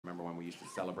remember when we used to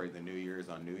celebrate the New Year's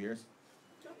on New Year's?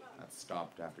 That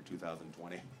stopped after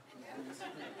 2020.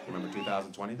 Remember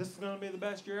 2020? This is going to be the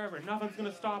best year ever. Nothing's going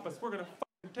to stop us. We're going to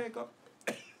fucking take up.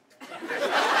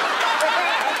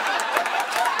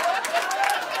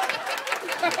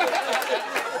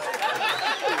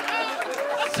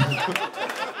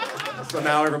 So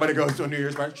now everybody goes to a New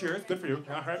Year's party. Cheers, good for you.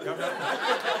 All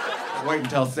right, wait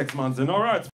until 6 months and all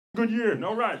right, it's a good year.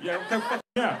 All right, yeah, okay,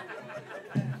 yeah.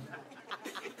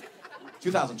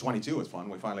 2022 was fun.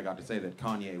 We finally got to say that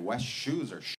Kanye West's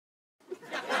shoes are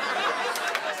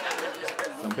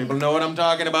Some people know what I'm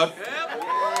talking about.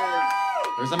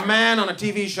 There's a man on a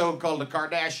TV show called The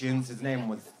Kardashians. His name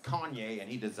was Kanye, and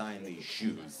he designed these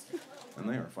shoes. And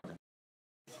they were fucking...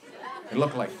 They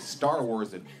looked like Star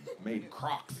Wars had made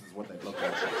Crocs, is what they looked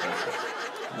like.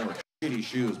 They were shitty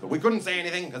shoes, but we couldn't say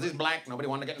anything because he's black. Nobody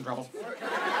wanted to get in trouble.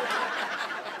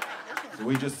 So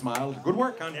we just smiled. Good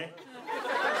work, Kanye.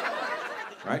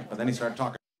 Right? But then he started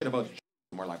talking shit about shoes,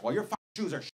 and we're like, well, your fucking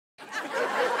shoes are shit.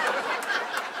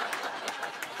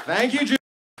 Thank you, Jews.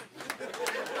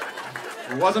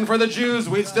 If it wasn't for the Jews,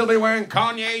 we'd still be wearing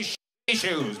Kanye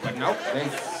shoes. But nope, they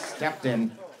stepped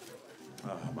in.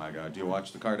 Oh, my God. Do you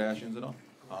watch the Kardashians at all?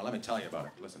 Oh, let me tell you about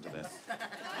it. Listen to this.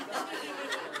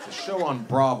 It's a show on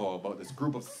Bravo about this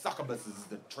group of succubuses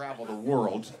that travel the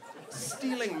world,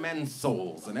 stealing men's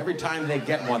souls. And every time they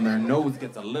get one, their nose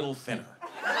gets a little thinner.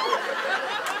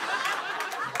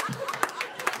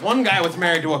 One guy was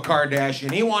married to a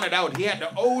Kardashian. He wanted out. He had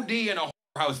to OD in a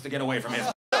house to get away from his.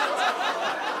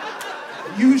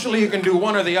 Usually you can do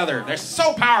one or the other. They're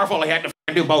so powerful he had to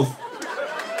do both.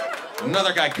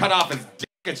 Another guy cut off his dick.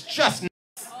 It's just nuts.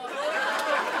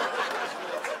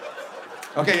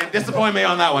 Okay, you disappoint me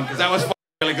on that one, because that was a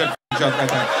really good joke right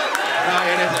there. No,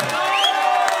 it isn't.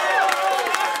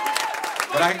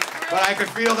 But I could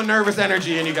feel the nervous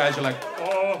energy in you guys. You're like,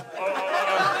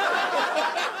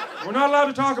 we're not allowed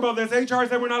to talk about this. HR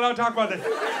said we're not allowed to talk about this.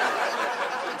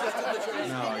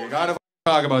 No, you gotta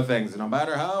talk about things. No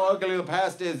matter how ugly the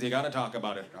past is, you gotta talk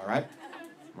about it, all right?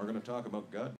 We're gonna talk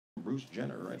about God Bruce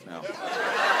Jenner right now.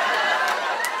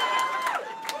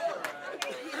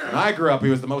 When I grew up, he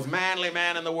was the most manly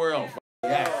man in the world.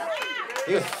 Yes.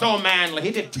 He was so manly.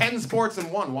 He did 10 sports in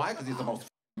one. Why? Because he's the most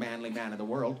manly man in the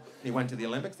world. And he went to the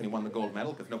Olympics and he won the gold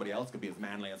medal because nobody else could be as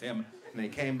manly as him. And then he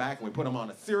came back and we put him on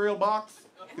a cereal box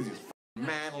because he's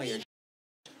manly as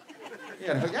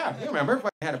yeah, you remember?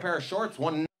 He had a pair of shorts,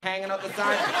 one hanging out the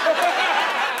side.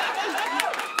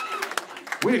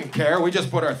 We didn't care. We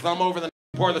just put our thumb over the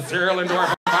pour the cereal into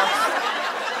our box.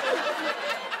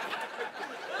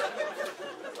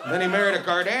 Then he married a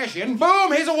Kardashian.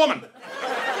 Boom, he's a woman.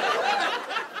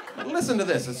 But listen to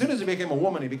this. As soon as he became a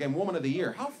woman, he became Woman of the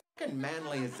Year. How fucking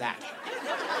manly is that?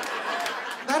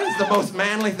 That is the most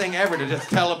manly thing ever, to just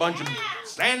tell a bunch of,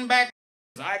 stand back,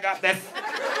 I got this.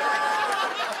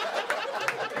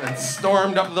 And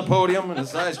stormed up to the podium in a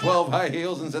size 12 high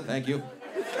heels and said, thank you.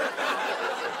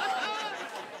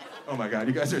 Oh my God,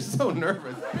 you guys are so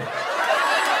nervous.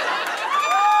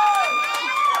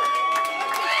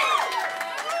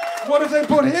 What if they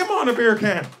put him on a beer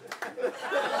can?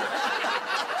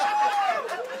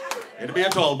 It'd be a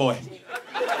tall boy.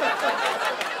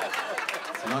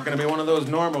 It's not gonna be one of those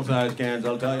normal size cans,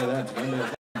 I'll tell you that. It's gonna be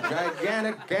a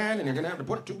gigantic can, and you're gonna have to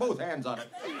put both hands on it.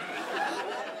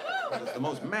 It's the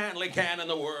most manly can in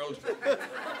the world.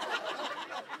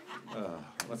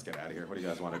 Let's get out of here. What do you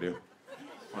guys want to do?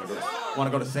 Want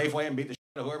to go to Safeway and beat the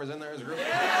shit out of whoever's in there as a group?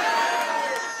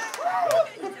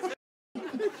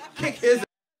 Kick his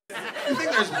ass. You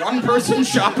think there's one person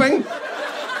shopping?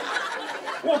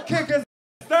 Well, kick his ass.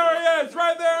 There he is,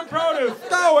 right there in produce.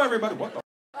 Go, everybody. What the?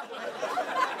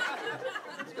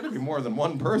 It's going to be more than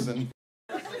one person.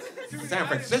 This is San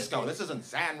Francisco. This isn't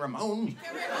San Ramon.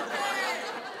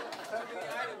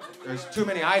 There's too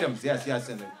many items. Yes. Yeah.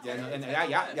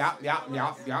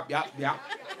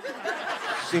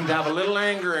 Seem to have a little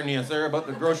anger in you, sir, about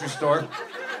the grocery store.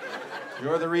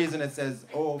 You're the reason it says,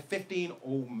 15,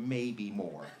 maybe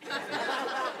more. It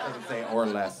doesn't say or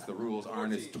less. The rules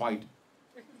aren't as tight.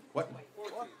 What?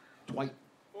 14.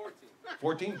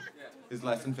 14? Is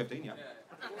less than 15, yeah.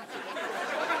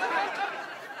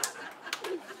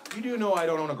 You do know I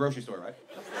don't own a grocery store, right?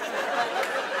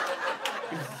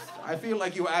 I feel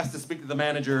like you asked to speak to the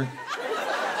manager,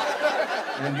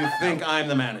 and you think I'm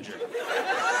the manager.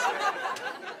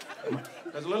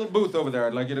 There's a little booth over there.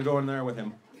 I'd like you to go in there with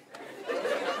him.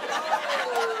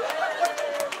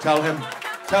 Tell him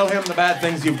the bad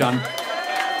things you've done.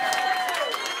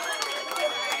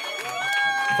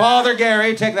 Father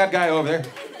Gary, take that guy over there.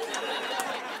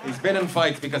 He's been in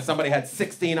fights because somebody had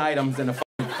 16 items in a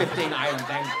 15-item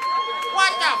thing.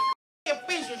 What the f***, you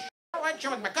piece of shit? I went you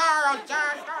with my car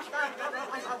outside.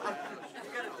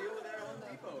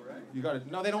 You got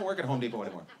it. No, they don't work at Home Depot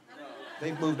anymore.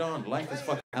 They've moved on. Life is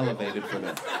fucking elevated for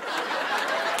them.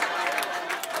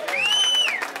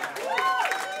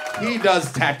 He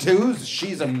does tattoos.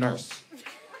 She's a nurse.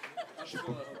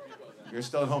 You're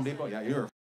still at Home Depot? Yeah, you're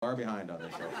far behind on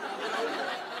this show.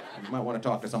 You might want to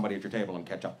talk to somebody at your table and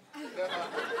catch up.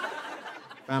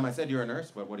 Ma'am, I said you're a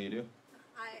nurse, but what do you do?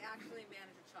 I actually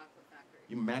manage a chocolate factory.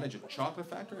 You manage a chocolate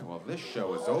factory? Well, this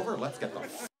show is over. Let's get the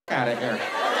f*** out of here.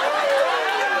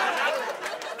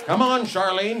 Come on,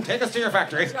 Charlene, take us to your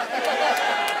factory.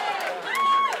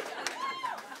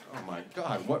 Oh my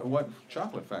God, what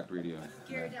chocolate factory do you have?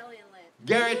 Ghirardelli and Lynn.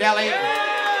 Ghirardelli.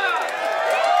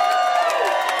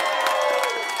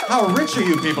 How rich are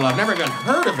you people? I've never even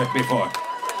heard of it before.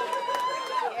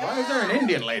 Why is there an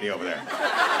Indian lady over there?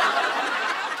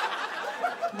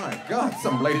 My God,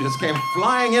 some lady just came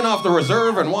flying in off the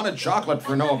reserve and wanted chocolate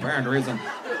for no apparent reason.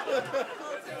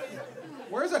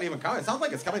 Where is that even coming? It sounds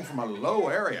like it's coming from a low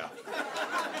area.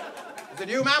 Is it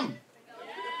you, ma'am?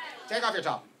 Take off your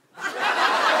top.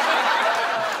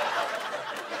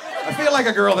 I feel like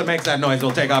a girl that makes that noise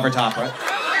will take off her top, right?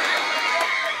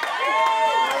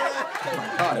 Oh my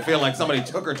God, I feel like somebody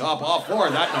took her top off for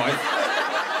that noise.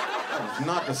 That was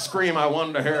not the scream I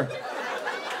wanted to hear.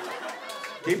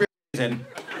 Keep your in.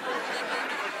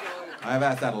 I've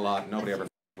asked that a lot. Nobody ever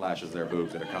flashes their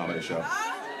boobs at a comedy show.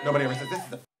 Nobody ever says, this is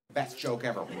the best joke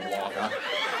ever. Walk up.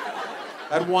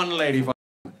 That one lady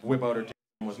whip out her titty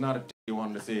was not a titty you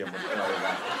wanted to see him.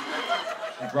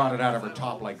 She brought it out of her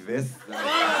top like this.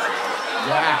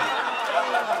 Yeah.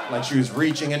 Like she was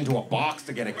reaching into a box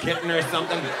to get a kitten or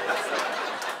something.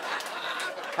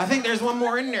 I think there's one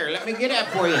more in there. Let me get that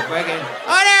for you.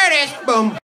 Oh, there it is.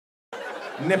 Boom.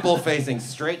 Nipple facing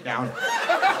straight down.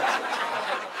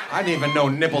 I didn't even know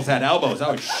nipples had elbows.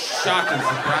 I was shocked and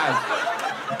surprised.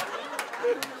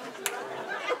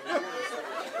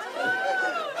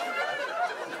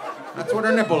 That's what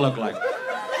her nipple looked like.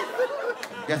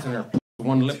 I'm guessing her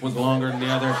one lip was longer than the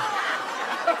other.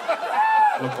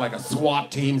 Looked like a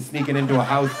SWAT team sneaking into a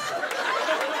house.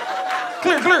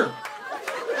 Clear, clear!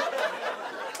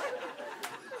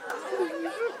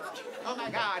 Oh my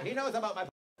God, he knows about my...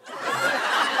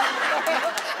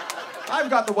 I've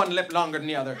got the one lip longer than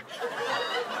the other.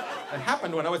 It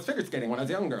happened when I was figure skating when I was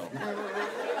a young girl.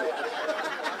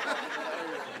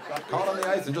 Got caught on the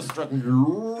ice and just struck.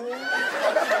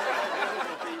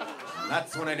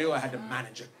 That's when I knew I had to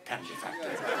manage a candy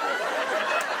factory.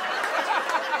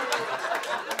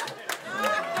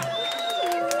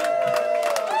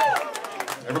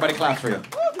 Everybody claps for you.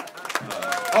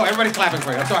 Oh, everybody's clapping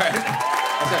for you. I'm sorry.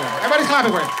 Everybody's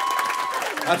clapping for you.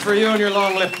 That's for you and your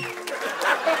long lip.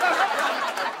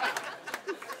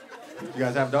 You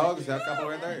guys have dogs? Is that a couple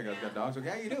right there? You guys got dogs?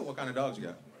 Yeah, you do. What kind of dogs you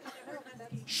got?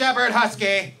 Shepherd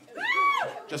Husky.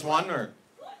 Just one or?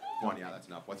 One, yeah, that's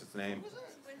enough. What's its name?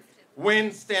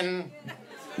 Winston.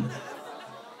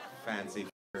 Fancy,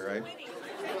 right?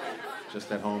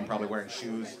 Just at home, probably wearing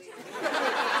shoes.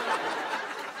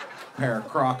 Pair of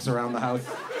Crocs around the house.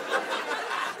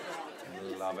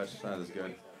 Love it. That is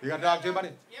good. You got a dog too, buddy?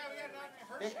 Yeah, we got a dog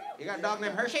named Hershey. You got a dog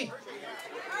named Hershey?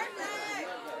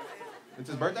 It's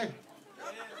his birthday?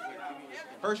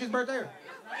 Hershey's birthday?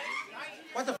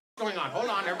 What the f going on? Hold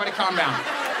on, everybody calm down.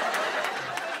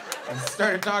 I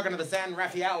started talking to the San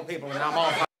Rafael people and I'm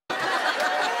all...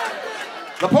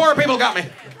 The poor people got me.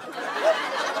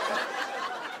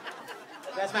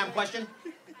 Yes, ma'am, question?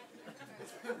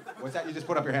 What's that? You just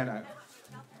put up your hand.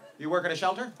 You work at a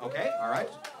shelter? Okay, all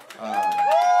right.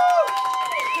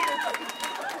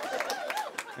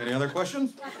 Any other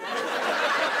questions?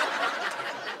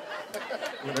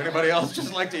 Would anybody else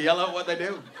just like to yell out what they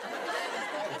do?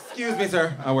 Excuse me,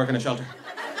 sir. I work in a shelter.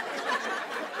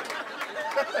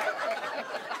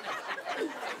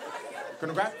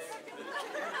 Congrats.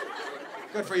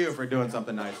 Good for you for doing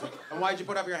something nice. And why'd you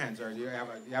put up your hand, sir? You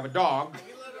have a dog.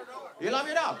 You love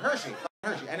your dog, Hershey.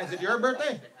 Hershey. And is it your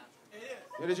birthday?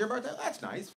 It is your birthday? That's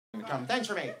nice. Thanks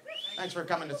for me. Thanks for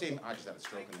coming to see me. I just had a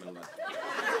stroke in the middle of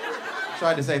that.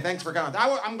 Tried to say thanks for coming.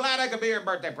 I'm glad I could be your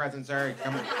birthday present, sir.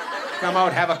 Come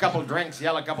out, have a couple drinks,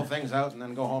 yell a couple things out, and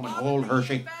then go home and hold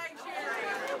Hershey.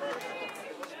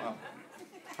 Wow.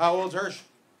 How old's Hershey?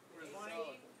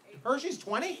 Hershey's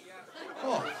 20?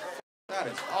 Oh, that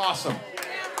is awesome.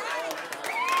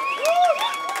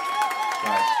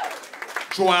 Right.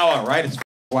 Chihuahua, right? It's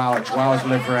Chihuahua. Chihuahuas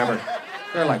live forever.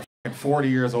 They're like 40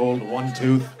 years old, one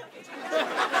tooth.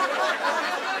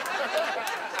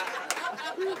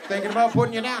 Thinking about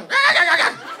putting you down.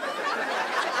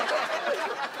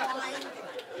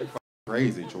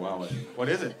 Crazy Chihuahua. What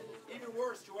is it? Even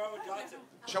worse, Chihuahua Dotson.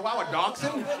 Chihuahua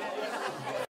Dachshund?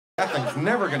 That thing's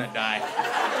never gonna die.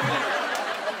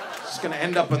 It's just gonna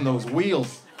end up in those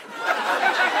wheels.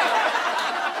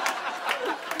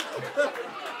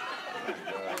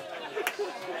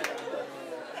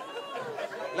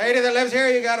 Lady that lives here,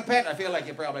 you got a pet? I feel like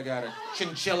you probably got a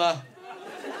chinchilla.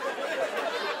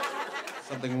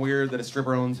 Something weird that a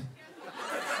stripper owns.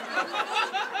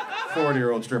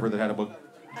 40-year-old stripper that had a book.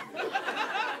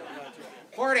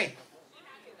 40.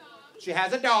 She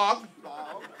has a dog.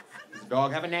 Does the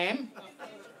dog have a name?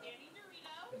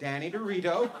 Danny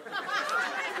Dorito.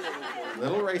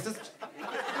 Little racist.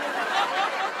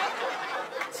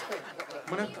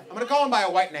 I'm gonna call him by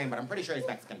a white name, but I'm pretty sure he's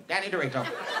Mexican. Danny Dorito.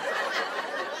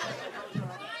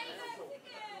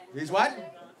 He's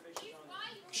what?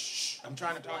 Shh, I'm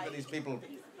trying to talk to these people.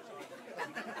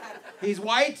 He's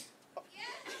white?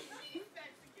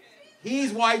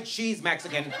 He's white, she's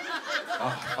Mexican.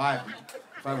 Oh,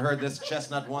 if I've heard this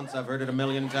chestnut once, I've heard it a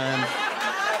million times.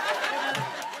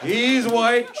 He's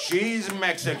white, she's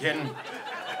Mexican.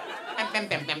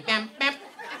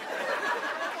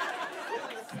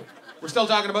 We're still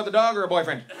talking about the dog or a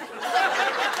boyfriend?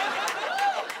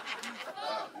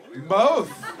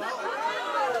 Both.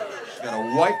 She's got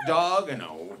a white dog and a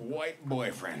white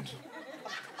boyfriend.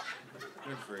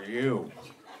 Good for you.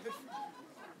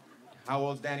 How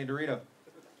old's Danny Dorito? 1.5.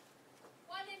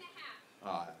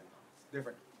 Ah, it's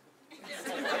different.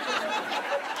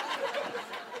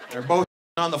 They're both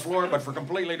on the floor, but for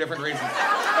completely different reasons.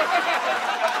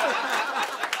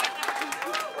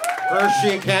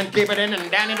 Hershey can't keep it in,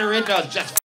 and Danny Dorito's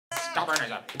just stubborn as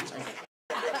a...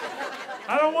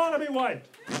 I don't want to be white.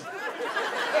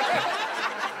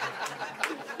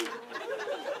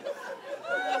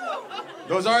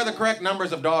 Those are the correct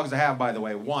numbers of dogs to have, by the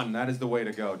way. 1, that is the way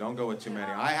to go. Don't go with too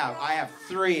many. I have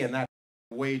 3, and that's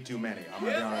way too many. I'm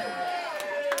gonna be honest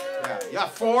with you. Yeah,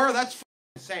 4, that's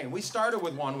insane. We started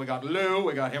with 1. We got Lou.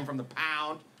 We got him from the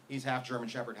pound. He's half German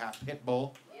Shepherd, half Pit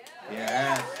Bull.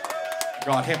 Yes.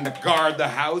 Got him to guard the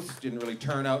house. Didn't really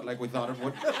turn out like we thought it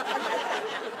would.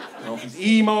 I don't know if he's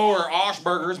emo or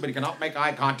Oshburgers, but he cannot make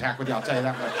eye contact with you, I'll tell you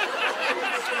that much.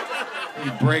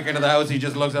 You break into the house, he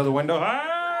just looks out the window. Hey!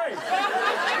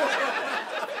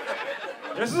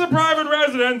 This is a private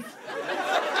residence.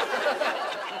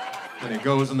 Then he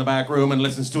goes in the back room and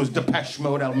listens to his Depeche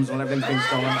Mode albums while everything's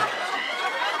going on.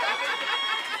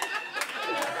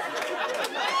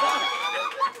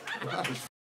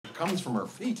 Comes from her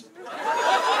feet.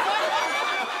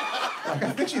 Like,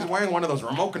 I think she's wearing one of those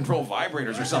remote control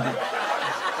vibrators or something.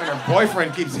 And her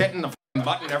boyfriend keeps hitting the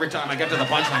button every time I get to the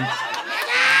punchline.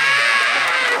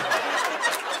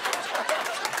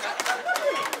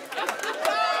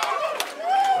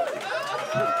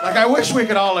 Like, I wish we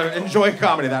could all enjoy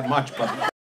comedy that much, but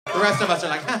the rest of us are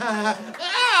like, ha ha ha.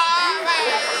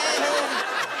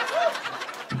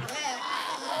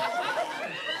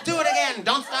 Do it again.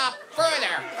 Don't stop.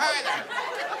 Further.